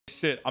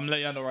shit. I'm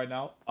letting y'all know right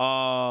now.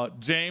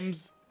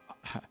 James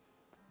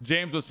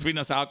was feeding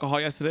us alcohol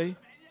yesterday.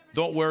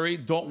 Don't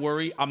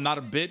worry. I'm not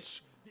a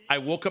bitch. I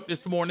woke up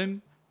this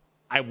morning.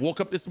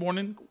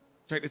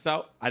 Check this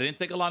out. I didn't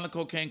take a line of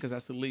cocaine because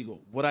that's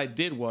illegal. What I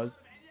did was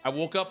I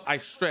woke up, I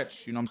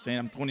stretched, you know what I'm saying?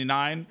 I'm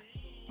 29.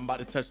 I'm about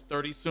to touch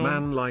 30 soon.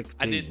 Man like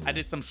I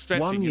did some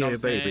stretching, 1 you know year,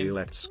 what I'm saying? baby,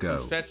 let's go.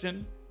 Some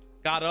stretching.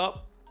 Got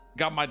up,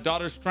 got my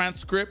daughter's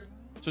transcript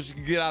so she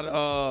can get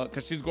out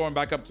cause she's going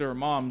back up to her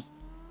mom's.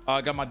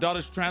 Got my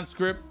daughter's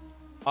transcript.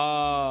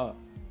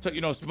 Took,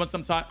 you know, spent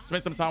some time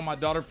with my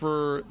daughter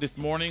for this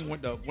morning.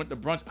 Went to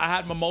brunch. I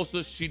had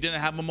mimosas. She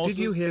didn't have mimosas.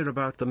 Did you hear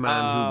about the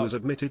man who was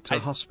admitted to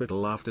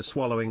hospital after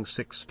swallowing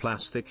 6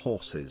 plastic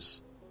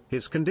horses?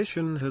 His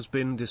condition has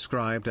been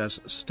described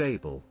as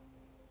stable.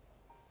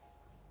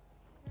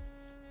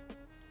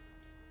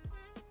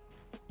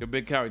 Your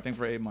big carry. Thanks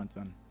for 8 months,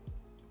 son.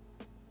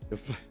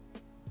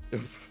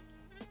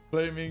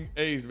 Flaming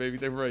Ace, baby.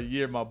 Thanks for a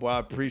year, my boy. I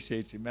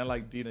appreciate you, man.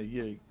 Like Dina, a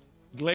year.